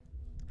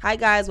Hi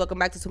guys, welcome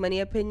back to Too Many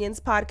Opinions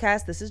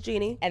podcast. This is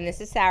Jeannie. And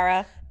this is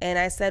Sarah. And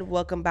I said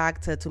welcome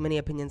back to Too Many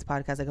Opinions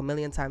podcast like a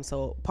million times,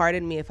 so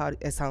pardon me if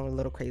it sounds a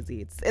little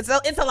crazy. It's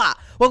a lot.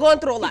 We're going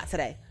through a lot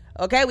today.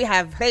 Okay, we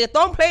have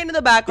reggaeton playing in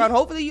the background.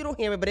 Hopefully you don't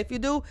hear it, but if you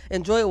do,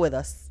 enjoy it with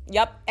us.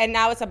 Yep, and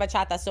now it's a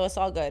bachata, so it's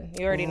all good.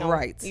 You already know.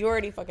 Right. You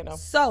already fucking know.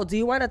 So, do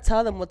you want to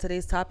tell them what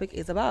today's topic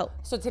is about?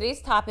 So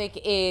today's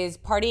topic is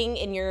partying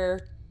in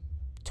your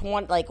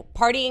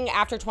partying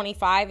after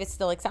 25 is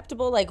still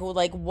acceptable? Like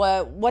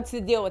what's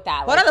the deal with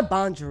that? What are the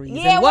boundaries?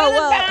 Yeah, what are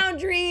the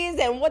boundaries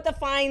and what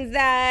defines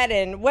that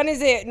and when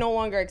is it no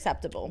longer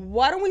acceptable?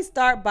 Why don't we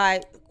start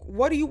by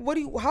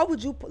how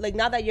would you, like,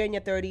 now that you're in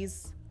your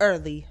 30s,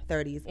 early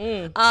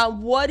 30s,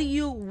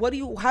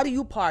 how do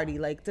you party?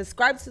 Like,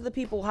 describe to the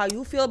people how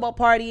you feel about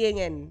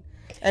partying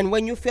and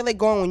when you feel like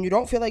going, when you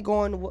don't feel like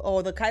going,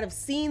 or the kind of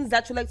scenes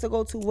that you like to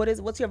go to.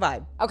 What's your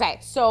vibe? Okay,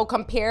 so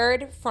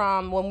compared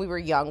from when we were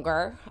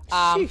younger,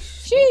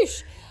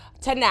 sheesh,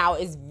 to now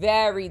is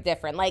very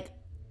different. Like,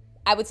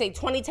 I would say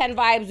 2010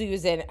 vibes, we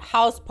was in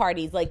house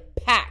parties, like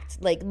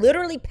packed, like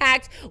literally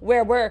packed,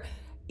 where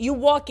you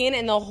walk in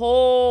and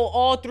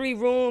all three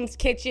rooms,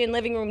 kitchen,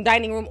 living room,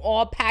 dining room,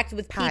 all packed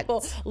with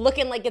people,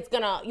 looking like it's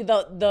gonna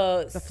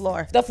the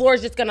floor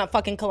is just gonna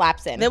fucking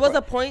collapse in. There was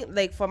a point,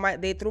 like,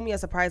 they threw me a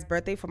surprise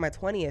birthday for my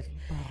 20th,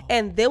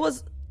 and it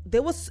was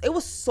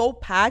so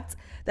packed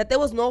that there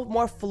was no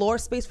more floor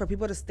space for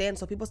people to stand,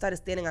 so people started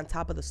standing on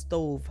top of the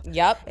stove.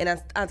 Yep.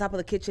 And on top of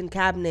the kitchen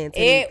cabinets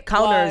and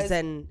counters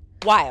and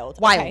wild.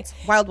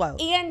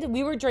 And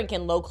we were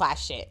drinking low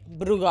class shit.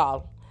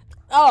 Brugal.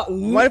 Oh,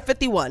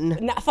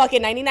 151.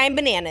 Fucking 99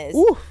 bananas.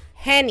 Ooh.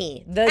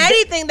 Henny.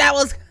 Anything that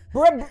was...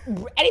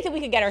 anything we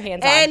could get our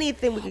hands on.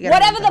 Anything we could get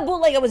Whatever the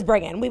bootlegger was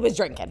bringing, we was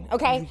drinking,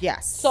 okay?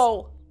 Yes.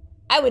 So,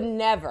 I would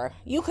never...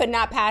 You could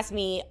not pass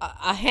me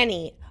a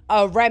Henny,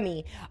 a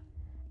Remy.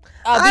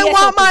 I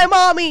want my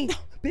mommy.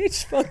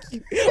 Bitch, fuck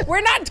you.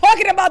 We're not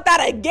talking about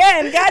that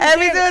again. God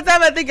Every single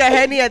time I think of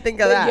Henny, I think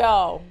of that.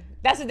 Yo,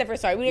 that's a different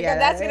story.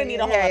 That's going to need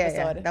a whole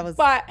episode. Yeah. That was...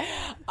 But...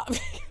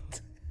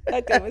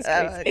 That was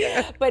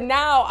crazy. But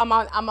now I'm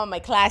on my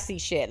classy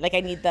shit. Like, I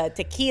need the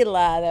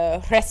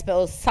tequila, the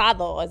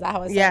reposado. Is that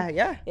how it's saying?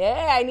 Yeah.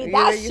 Yeah, I need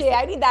that shit.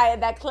 I need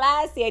that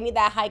classy. I need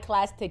that high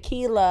class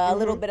tequila, a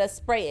little bit of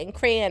spray and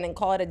crayon, and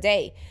call it a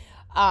day.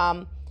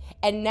 And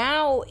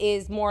now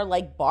is more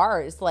like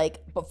bars.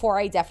 Like, before,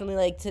 I definitely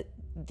liked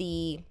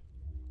the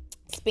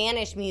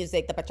Spanish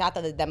music, the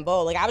bachata, the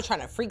dembow. Like, I was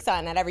trying to freak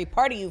something at every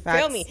party. You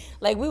feel me?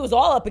 Like, we was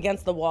all up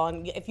against the wall.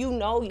 And if you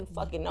know, you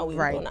fucking know. We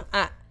were doing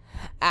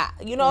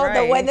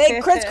when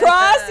they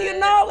crisscross,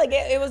 like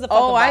it was a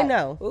fucking vibe. I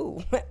know.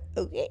 Ooh.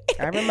 Okay.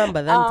 I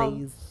remember them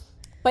days.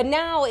 But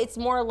now it's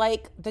more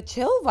like the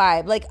chill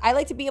vibe. Like, I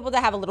like to be able to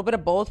have a little bit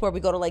of both, where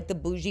we go to like the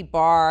bougie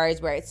bars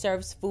where it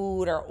serves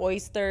food or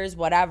oysters,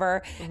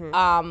 whatever.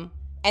 Mm-hmm.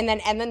 And then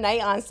end the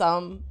night on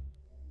some,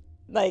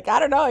 like, I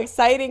don't know,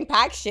 exciting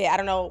pack shit. I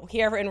don't know.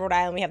 Here in Rhode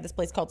Island, we have this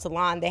place called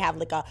Salon. They have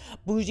like a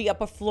bougie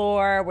upper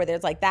floor where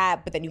there's like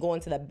that, but then you go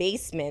into the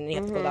basement and you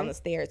have to go down the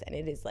stairs, and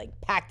it is like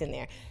packed in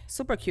there.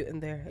 Super cute in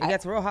there. It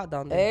gets real hot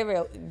down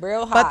there.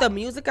 Real hot. But the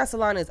music at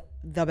Salon is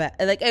the best.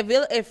 Like,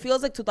 it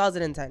feels like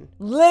 2010.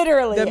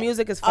 Literally. The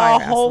music is fire.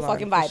 A whole Salon,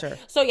 fucking vibe. Sure.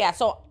 So yeah,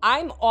 so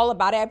I'm all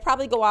about it. I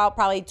probably go out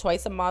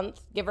twice a month,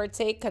 give or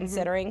take,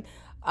 considering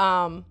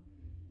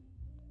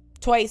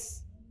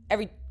twice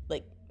every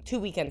 2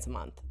 weekends a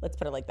month. Let's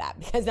put it like that,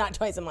 because not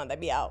twice a month.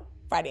 I'd be out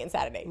Friday and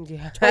Saturday.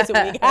 Yeah. Twice a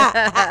week.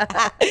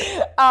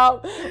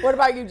 What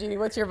about you, Jeannie?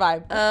 What's your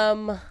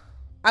vibe?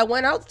 I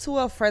went out to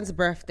a friend's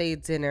birthday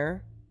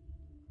dinner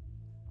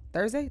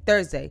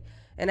Thursday,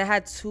 and I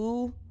had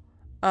 2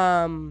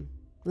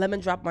 lemon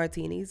drop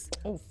martinis.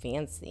 Oh,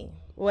 fancy.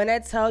 When I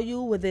tell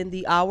you, within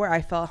the hour,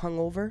 I felt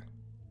hungover.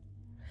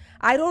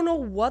 I don't know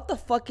what the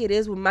fuck it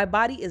is when my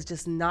body is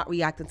just not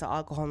reacting to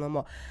alcohol no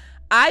more.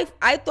 I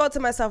thought to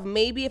myself,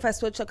 maybe if I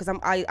switch up, because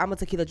I'm a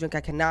tequila drinker,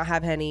 I cannot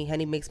have Henny.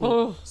 Henny makes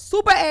me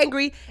super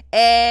angry,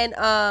 and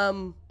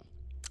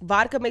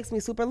vodka makes me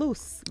super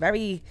loose.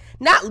 Very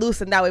not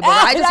loose in that way, but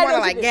I just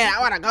want to I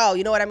want to go.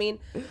 You know what I mean?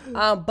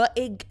 But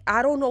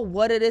I don't know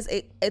what it is.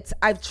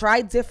 I've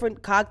tried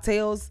different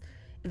cocktails.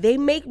 They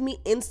make me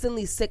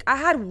instantly sick. I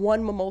had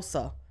one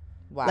mimosa,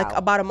 like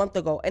about a month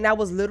ago, and I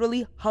was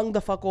literally hung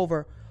the fuck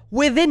over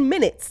within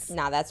minutes.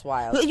 Nah, that's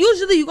wild.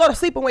 Usually you go to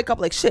sleep and wake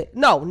up like shit.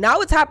 No, now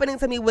it's happening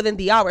to me within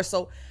the hour.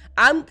 So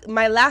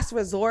my last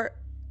resort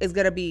is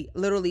going to be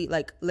literally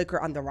like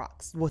liquor on the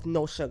rocks with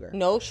no sugar.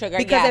 No sugar,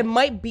 because it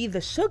might be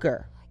the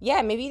sugar.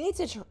 Yeah, maybe you need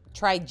to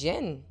try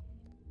gin.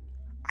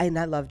 And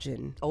I love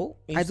gin. Oh,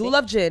 I do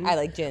love gin. I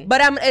like gin.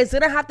 But it's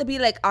going to have to be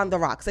like on the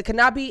rocks. It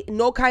cannot be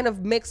no kind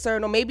of mixer.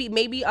 No,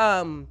 maybe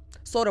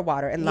soda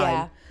water and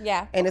lime.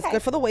 Yeah. And it's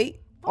good for the weight.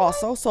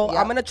 Also, so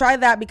I'm gonna try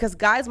that, because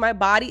guys, my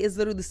body is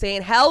literally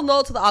saying hell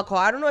no to the alcohol.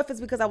 I don't know if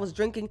it's because I was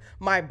drinking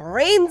my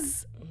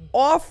brains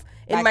off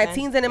in my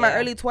teens and in my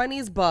early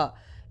 20s, but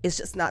it's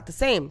just not the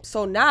same.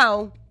 So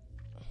now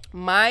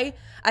I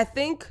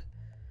think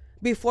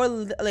before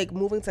like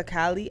moving to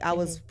Cali, I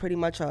was pretty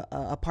much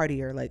a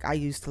partier. Like I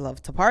used to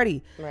love to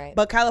party. Right.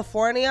 But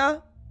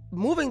California,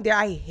 moving there,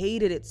 I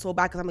hated it so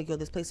bad because I'm like, yo,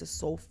 this place is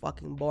so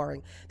fucking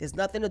boring. There's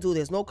nothing to do.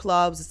 There's no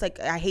clubs. It's like,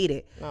 I hate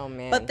it. Oh,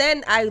 man. But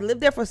then I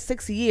lived there for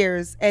 6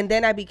 years, and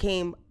then I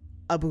became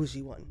a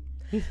bougie one.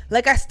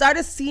 Like, I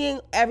started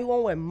seeing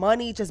everyone with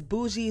money, just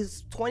bougie,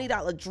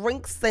 $20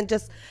 drinks, and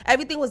just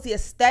everything was the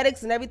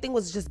aesthetics, and everything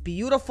was just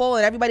beautiful,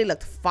 and everybody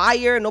looked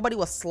fire. Nobody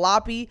was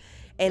sloppy,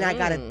 and I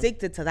got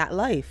addicted to that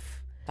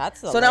life. That's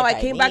the so now life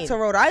I came back to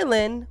Rhode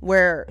Island,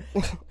 where...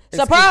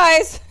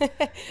 Surprise!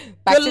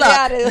 Good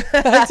luck.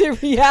 Back to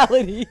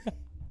reality.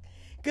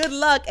 Good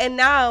luck. And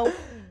now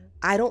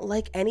I don't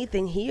like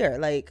anything here.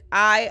 Like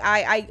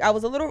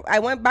I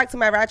went back to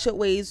my ratchet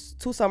ways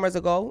 2 summers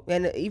ago,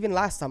 and even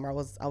last summer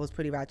I was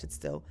pretty ratchet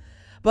still.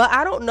 But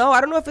I don't know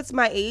if it's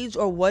my age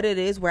or what it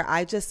is, where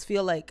I just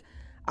feel like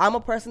I'm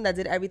a person that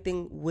did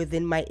everything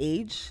within my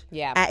age.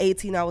 Yeah. At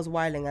 18 I was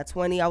wilding. At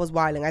 20 I was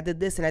wilding. I did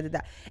this and I did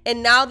that.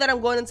 And now that I'm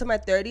going into my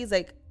 30s,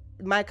 like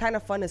my kind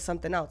of fun is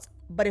something else.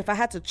 But if I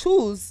had to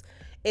choose,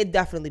 it'd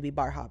definitely be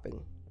bar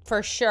hopping.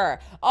 For sure.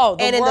 Oh,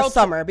 and in the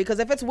summer, because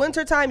if it's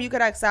winter time, you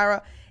could ask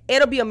Sarah.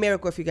 It'll be a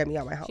miracle if you get me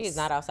out of my house. She's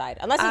not outside.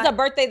 Unless it's a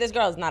birthday, this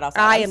girl is not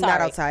outside. I am not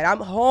outside.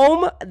 I'm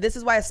home. This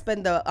is why I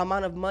spend the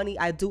amount of money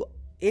I do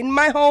in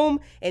my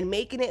home and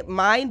making it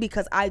mine,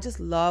 because I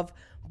just love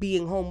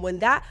being home. When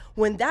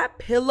that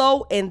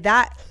pillow and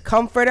that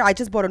comforter, I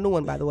just bought a new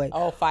one, by the way.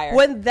 Oh, fire.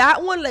 When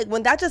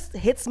that just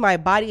hits my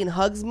body and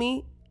hugs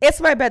me, it's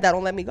my bed that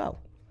don't let me go.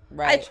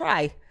 Right.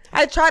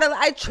 I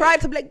try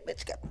to be like,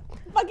 bitch,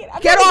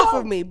 get off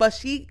of me. But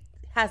she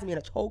has me in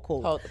a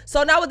chokehold.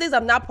 So nowadays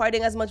I'm not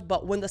partying as much,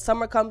 but when the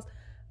summer comes,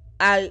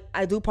 I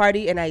do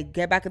party and I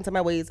get back into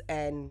my ways,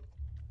 and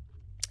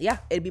yeah,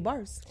 it'd be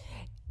bars.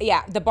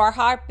 Yeah, the bar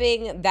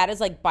hopping, that is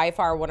like by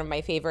far one of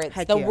my favorites.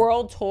 Heck the yeah.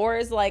 world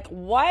tours, like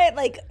what?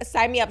 Like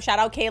sign me up. Shout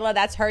out Kayla.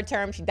 That's her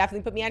term. She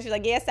definitely put me on. She's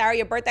like, yeah, Sarah,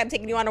 your birthday, I'm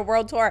taking you on a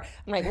world tour.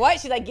 I'm like,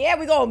 what? She's like, yeah,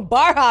 we going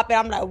bar hopping.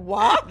 I'm like,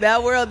 what?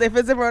 That world, if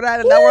it's in Rhode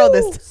Island, that world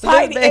is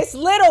tiny. It's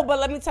little, but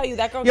let me tell you,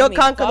 that girl. You'll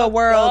conquer the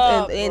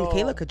world, and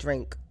Kayla could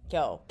drink.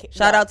 Yo,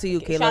 shout out to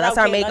you, Kayla. That's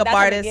our makeup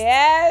artist.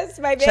 Yes,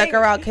 my baby. Check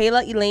her out,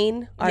 Kayla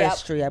Elaine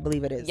Artistry, I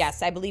believe it is.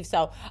 Yes, I believe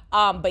so.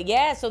 But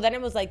yeah, so then it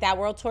was like that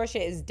world tour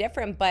shit is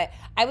different. But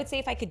I would say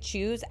if I could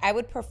choose, I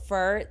would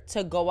prefer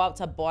to go out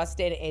to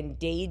Boston and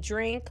day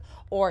drink,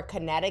 or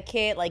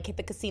Connecticut, like hit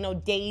the casino,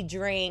 day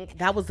drink.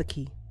 That was the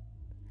key.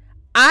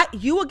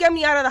 You will get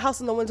me out of the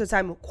house in the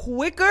wintertime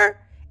quicker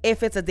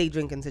if it's a day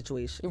drinking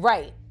situation.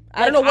 Right.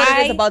 I don't know what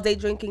it is about day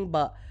drinking,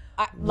 but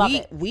I love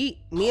it.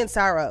 Me and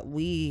Sarah,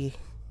 we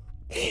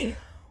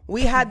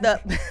had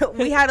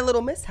a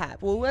little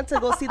mishap. We went to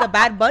go see the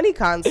Bad Bunny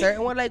concert,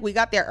 and we're like, we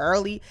got there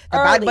early.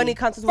 Bad Bunny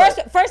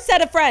concert first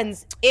set of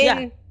friends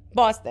in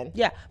Boston.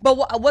 Yeah,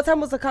 but what time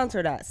was the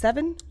concert at?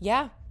 7?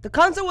 Yeah, the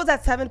concert was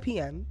at 7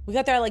 p.m. We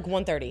got there at like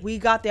 1:30. We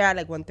got there at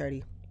like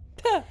 1:30.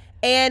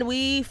 And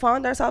we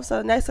found ourselves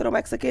a nice little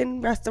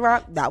Mexican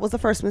restaurant. That was the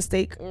first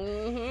mistake.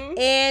 Mm-hmm.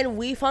 And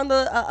we found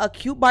a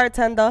cute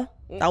bartender.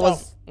 That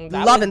was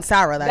loving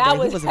Sarah that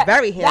day. He was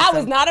very handsome. That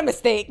was not a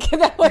mistake.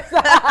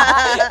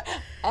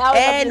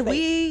 And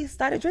we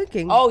started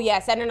drinking. Oh, yeah,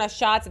 sending us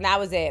shots, and that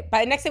was it.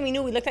 But the next thing we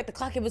knew, we looked at the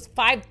clock. It was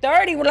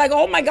 5:30. We're like,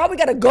 oh, my God, we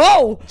got to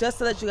go. Just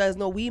to let you guys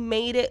know, we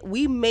made it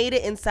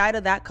inside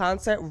of that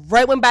concert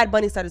right when Bad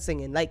Bunny started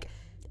singing. Like,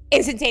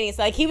 instantaneous.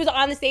 Like, he was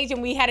on the stage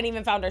and we hadn't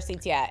even found our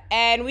seats yet.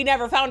 And we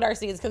never found our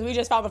seats because we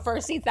just found the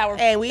first seats that were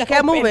and we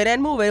kept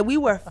moving. We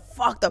were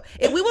fucked up.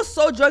 And we were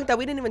so drunk that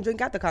we didn't even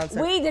drink at the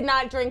concert. We did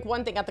not drink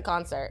one thing at the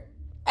concert.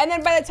 And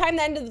then by the time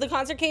the end of the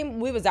concert came,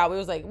 we was out. We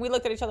was like, we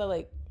looked at each other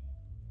like,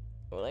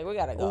 we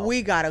gotta go.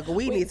 We gotta go.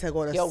 We need to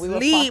go to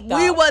sleep.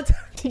 We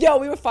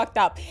were fucked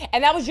up.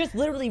 And that was just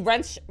literally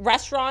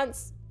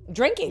restaurants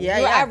drinking. Yeah,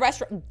 we were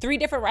at 3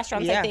 different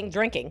restaurants, I think,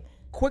 drinking.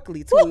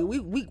 Quickly too. We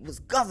was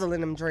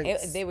guzzling them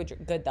drinks. They were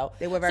good though.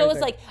 They were very good. So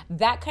it's like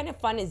that kind of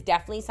fun is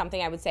definitely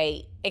something I would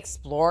say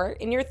explore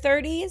in your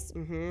 30s.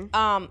 Mm-hmm.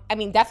 I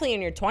mean, definitely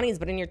in your 20s,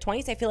 but in your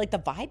 20s, I feel like the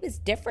vibe is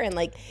different.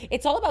 Like,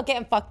 it's all about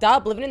getting fucked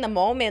up, living in the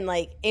moment,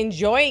 like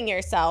enjoying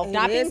yourself,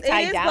 not being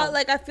tied down. But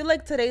like, I feel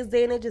like today's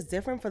day and age is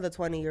different for the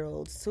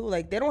 20-year-olds too.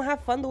 Like, they don't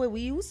have fun the way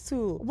we used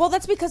to. Well,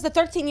 that's because the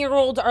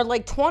 13-year-olds are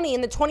like 20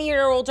 and the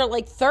 20-year-olds are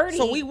like 30.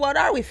 So what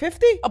are we,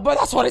 50? But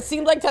that's what it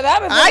seemed like to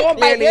them if they're going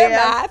by their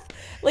math.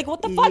 Like,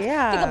 what the fuck?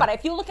 Yeah. Think about it.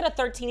 If you look at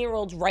a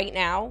 13-year-old right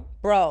now,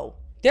 bro,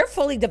 they're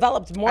fully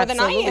developed more than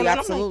I am.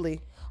 Absolutely.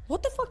 Like,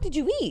 what the fuck did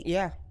you eat?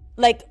 Yeah.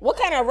 Like, what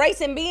kind of rice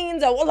and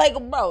beans? Or like,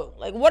 bro,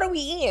 like, what are we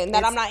eating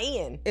that I'm not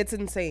eating? It's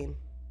insane.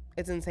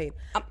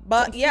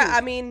 But yeah,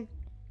 I mean,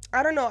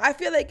 I don't know. I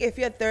feel like if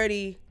you're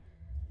 30,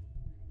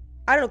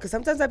 I don't know, because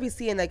sometimes I be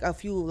seeing like a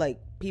few like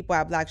people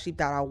at Black Sheep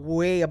that are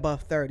way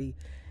above 30.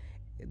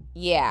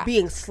 Yeah.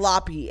 Being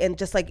sloppy and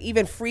just like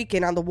even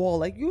freaking on the wall.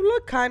 Like, you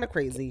look kind of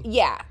crazy.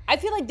 Yeah. I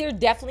feel like there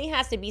definitely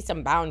has to be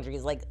some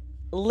boundaries. Like,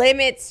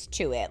 limits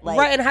to it. Like,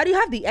 right, and how do you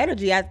have the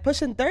energy at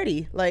pushing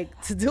 30,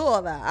 like, to do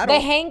all that? The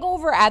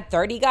hangover at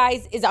 30,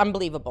 guys, is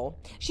unbelievable.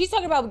 She's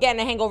talking about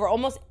getting a hangover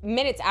almost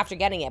minutes after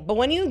getting it. But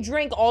when you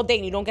drink all day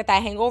and you don't get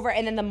that hangover,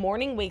 and then the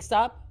morning wakes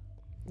up,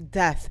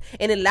 death.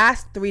 And it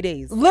lasts 3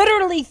 days.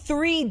 Literally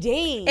 3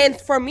 days. And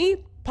for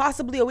me,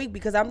 possibly a week,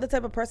 because I'm the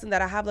type of person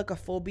that I have like a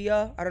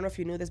phobia. I don't know if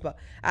you knew this, but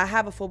I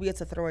have a phobia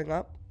to throwing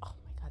up. Oh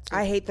my God.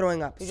 I hate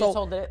throwing up. You so just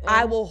hold it in?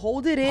 I will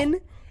hold it in.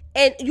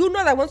 And you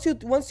know that once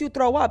you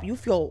throw up, you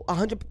feel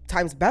 100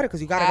 times better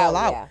because you got to go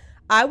out. Yeah.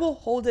 I will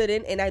hold it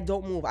in and I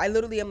don't move. I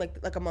literally am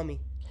like a mummy.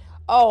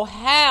 Oh,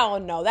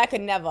 hell no. That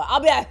could never. I'll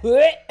be like,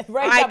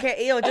 right I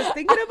can't, just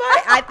thinking about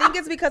it. I think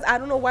it's because I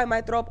don't know why my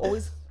throw up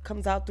always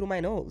comes out through my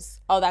nose.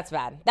 Oh, that's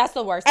bad. That's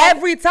the worst.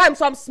 Every time.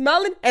 So I'm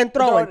smelling and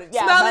throwing.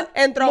 Smelling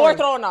and throwing. More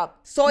throwing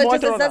up. So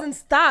it doesn't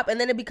stop. And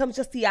then it becomes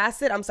just the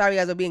acid. I'm sorry you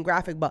guys are being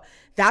graphic, but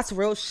that's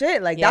real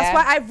shit. Like, that's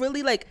why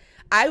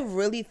I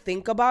really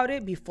think about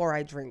it before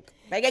I drink.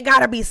 Like, it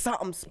gotta be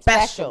something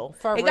special.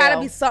 For real. It gotta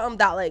be something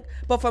that, like,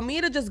 but for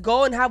me to just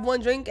go and have one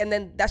drink and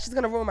then that's just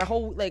gonna ruin my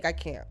whole, like, I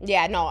can't.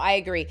 Yeah, no, I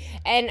agree.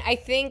 And I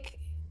think,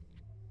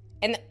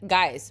 and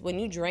guys, when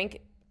you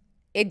drink,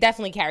 it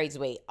definitely carries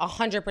weight,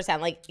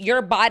 100%. Like,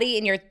 your body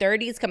in your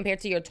 30s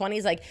compared to your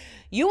 20s, like,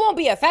 you won't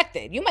be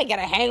affected. You might get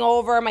a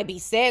hangover, might be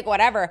sick,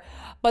 whatever.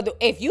 But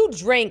if you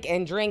drink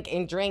and drink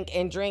and drink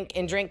and drink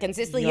and drink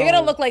consistently, you're going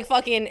to look like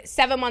fucking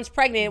 7 months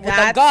pregnant with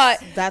a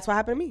gut. That's what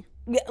happened to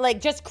me.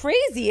 Like, just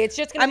crazy. It's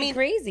just going to be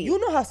crazy. You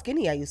know how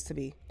skinny I used to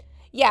be.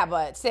 Yeah,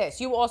 but sis,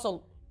 you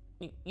also,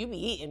 you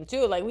be eating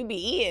too. Like, we be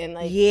eating.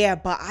 Like, yeah,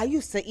 but I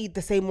used to eat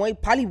the same way,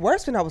 probably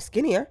worse when I was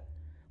skinnier.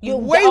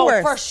 Way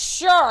worse. For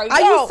sure. I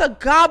used to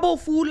gobble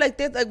food like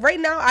this. Like, right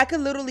now, I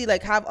could literally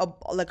like have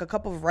a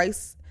cup of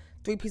rice,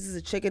 3 pieces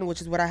of chicken, which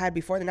is what I had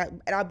before,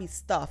 and I'd be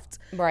stuffed.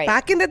 Right.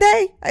 Back in the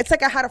day, it's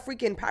like I had a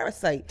freaking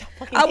parasite.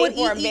 I would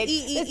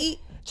eat,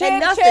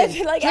 and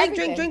nothing. Like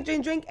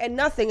drink, and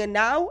nothing. And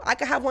now I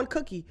could have one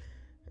cookie,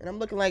 and I'm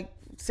looking like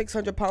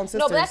 600-pound sisters.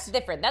 No, but that's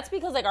different. That's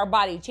because like our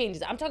body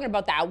changes. I'm talking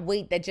about that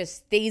weight that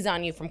just stays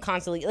on you from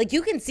constantly. Like,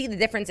 you can see the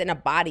difference in a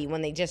body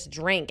when they just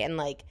drink and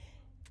like.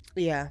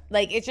 Yeah.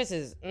 Like, it just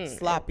is.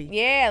 Sloppy.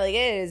 Yeah, like,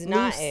 it is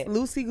not it.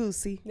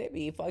 Loosey-goosey. They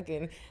be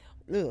fucking.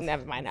 Ugh.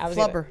 Never mind. I was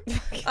flubber.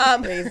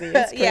 Crazy.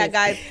 It's crazy. Yeah,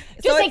 guys.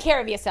 Just take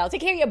care of yourself. Take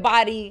care of your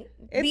body.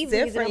 It's be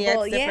different.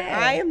 reasonable. Yeah, it's different. Yeah.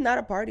 I am not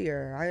a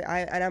partier.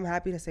 And I'm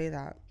happy to say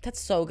that. That's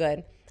so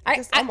good.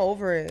 I'm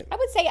over it. I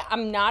would say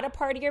I'm not a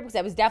partier because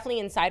I was definitely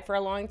inside for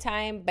a long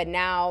time. But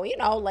now,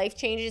 life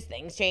changes,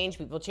 things change,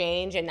 people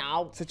change, and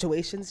now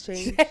situations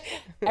change.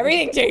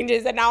 Everything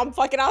changes, and now I'm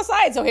fucking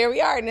outside. So here we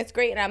are, and it's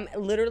great. And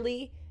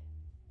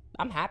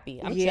I'm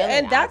happy. I'm chilling.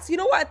 And that's, you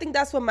know what? I think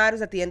that's what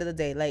matters at the end of the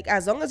day. Like,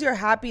 as long as you're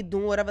happy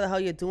doing whatever the hell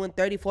you're doing,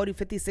 30, 40,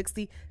 50,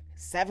 60,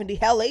 70,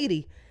 hell,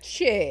 80.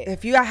 Shit.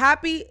 If you're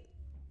happy,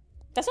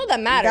 that's all that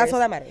matters. That's all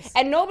that matters.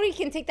 And nobody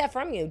can take that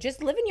from you.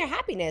 Just live in your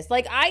happiness.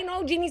 Like, I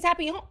know Jeannie's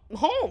happy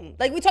home.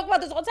 Like, we talk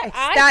about this all the time.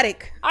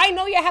 Ecstatic. I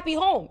know you're happy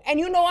home. And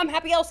you know I'm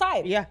happy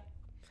outside. Yeah.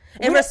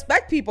 And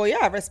respect people.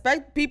 Yeah.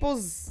 Respect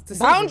people's decisions.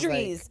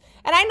 Boundaries.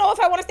 And I know if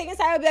I want to stay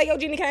inside, I'll be like, yo,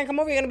 Jeannie, can I come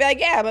over? You're going to be like,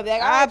 yeah. I'm going to be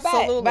like, all right,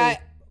 absolutely.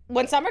 But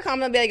when summer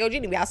comes, I'll be like, yo,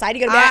 Jeannie, we outside.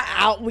 You're going to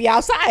be like, we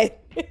outside.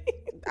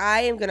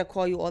 I am going to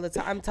call you all the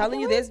time. I'm telling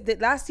you this.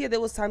 Last year, there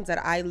was times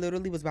that I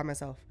literally was by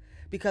myself.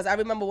 Because I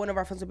remember one of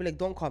our friends would be like,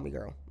 don't call me,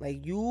 girl.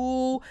 Like,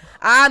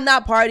 I'm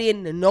not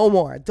partying no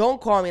more. Don't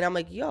call me. And I'm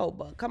like, yo,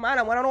 but come on.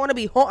 I don't want to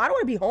be home. I don't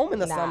want to be home in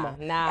the summer.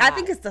 I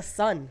think it's the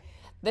sun.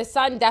 The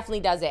sun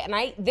definitely does it.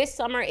 And this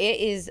summer, it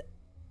is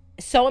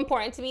so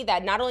important to me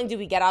that not only do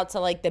we get out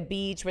to like the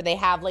beach where they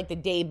have like the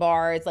day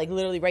bars, like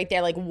literally right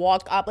there, like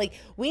walk up. Like,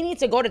 we need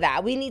to go to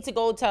that. We need to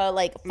go to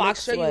like Foxwoods. Make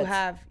sure you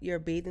have your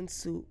bathing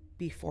suit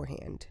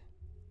beforehand.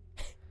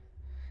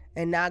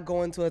 And not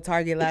go into a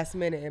Target last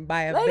minute and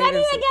buy a bathing suit. I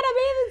need to get a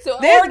bathing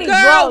suit. This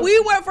girl, we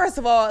were, first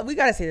of all, we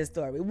got to say this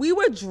story. We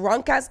were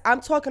drunk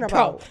I'm talking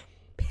about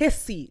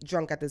pissy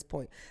drunk at this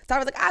point. So I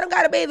was like, I don't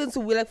got a bathing suit.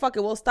 We're like, fuck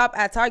it, we'll stop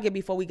at Target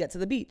before we get to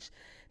the beach.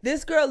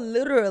 This girl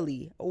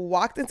literally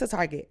walked into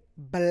Target,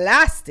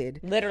 blasted.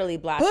 Literally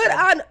blasted. Put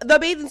on the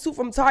bathing suit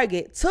from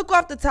Target, took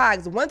off the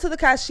tags, went to the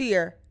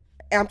cashier,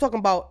 and I'm talking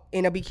about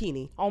in a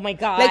bikini. Oh my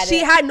God. Like, she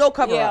had no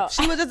cover up.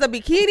 She was just a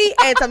bikini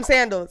and some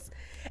sandals.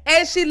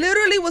 And she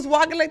literally was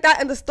walking like that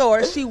in the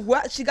store. She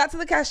got to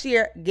the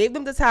cashier, gave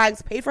them the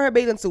tags, paid for her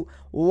bathing suit,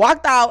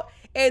 walked out,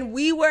 and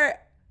we were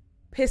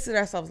pissing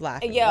ourselves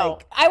laughing. Yo,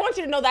 I want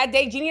you to know that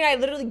day, Jeannie and I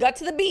literally got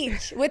to the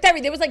beach with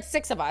everything. There was like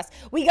 6 of us.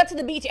 We got to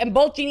the beach, and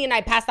both Jeannie and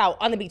I passed out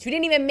on the beach. We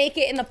didn't even make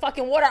it in the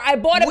fucking water. I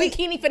bought a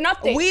bikini for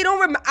nothing.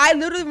 I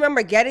literally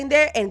remember getting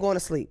there and going to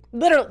sleep.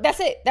 Literally,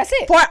 that's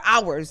it. 4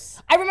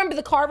 hours. I remember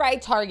the car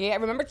ride Target. I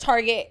remember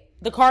Target,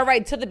 the car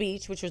ride to the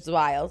beach, which was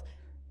wild.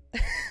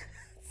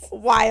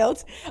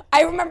 Wild.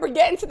 I remember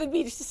getting to the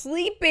beach,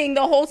 sleeping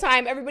the whole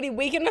time, everybody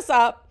waking us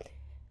up,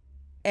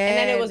 and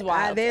then it was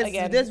wild.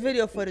 There's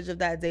video footage of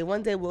that day.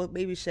 One day we'll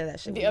maybe share that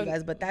shit with you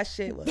guys, but that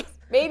shit was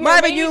maybe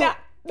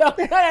No.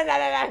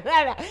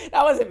 That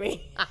wasn't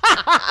me.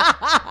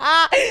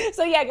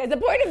 So yeah, guys, the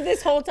point of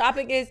this whole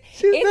topic is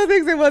she still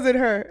thinks it wasn't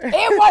her.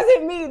 It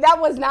wasn't me. That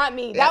was not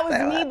me. That was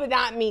me, but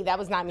not me. That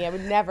was not me. I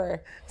would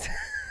never.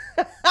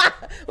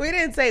 We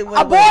didn't say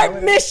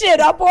abort mission.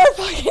 Abort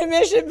fucking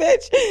mission,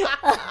 bitch.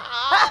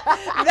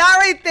 That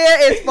right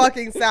there is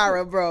fucking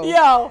Sarah, bro.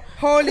 Yo,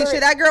 holy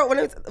shit, that girl. When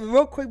it was,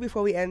 real quick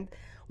before we end,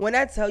 when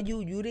I tell you,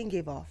 you didn't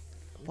give a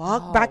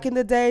fuck back in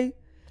the day.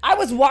 I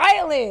was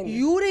wilding.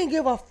 You didn't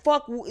give a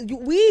fuck.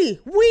 We.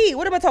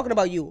 What am I talking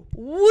about? You.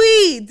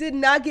 We did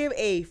not give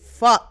a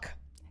fuck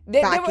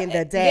back in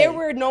the day. There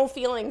were no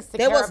feelings to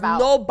care about. There was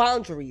no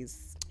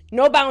boundaries.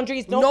 No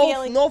boundaries, no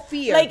feelings. No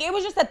fear. Like, it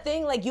was just a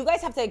thing. Like, you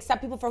guys have to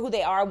accept people for who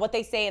they are, what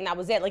they say, and that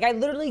was it. Like, I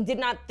literally did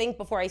not think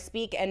before I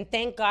speak, and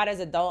thank God as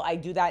an adult I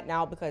do that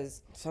now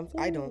because...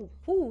 I don't.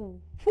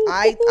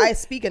 I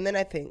speak and then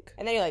I think.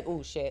 And then you're like,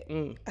 oh, shit.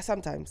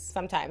 Sometimes.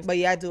 But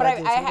yeah, I do. But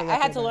I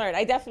had to learn.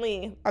 I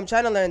definitely... I'm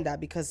trying to learn that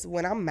because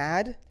when I'm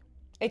mad...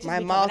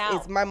 My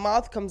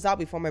mouth comes out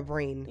before my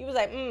brain. He was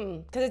like,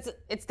 because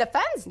it's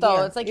defense though.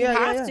 Yeah. It's like you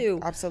have to.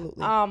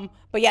 Absolutely.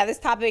 But yeah, this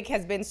topic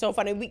has been so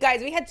funny. We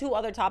had 2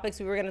 other topics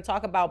we were going to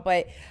talk about,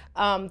 but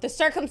the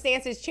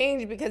circumstances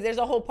changed because there's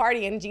a whole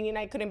party and Jeannie and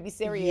I couldn't be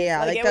serious.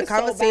 Yeah, like the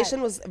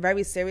conversation was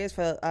very serious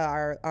for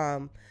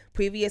our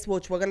previous,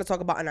 which we're going to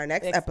talk about in our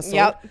next episode.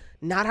 Yep.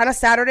 Not on a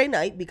Saturday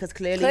night because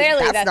clearly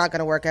that's not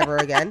going to work ever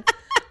again.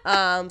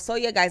 So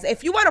yeah, guys,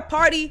 if you want to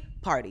party.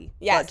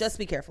 Yes. But just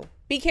be careful.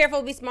 Be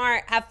careful, be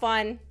smart, have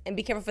fun, and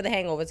be careful for the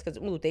hangovers because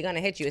they're gonna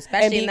hit you,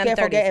 especially in them 30s. And be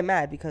careful getting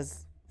mad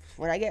because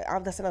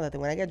that's another thing.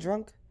 When I get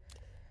drunk,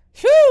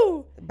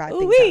 bad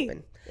things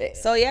happen.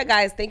 So yeah,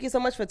 guys, thank you so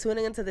much for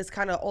tuning into this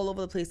kind of all over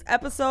the place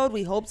episode.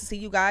 We hope to see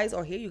you guys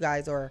or hear you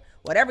guys or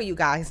whatever you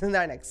guys in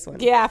our next one.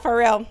 Yeah, for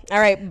real. All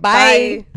right, bye.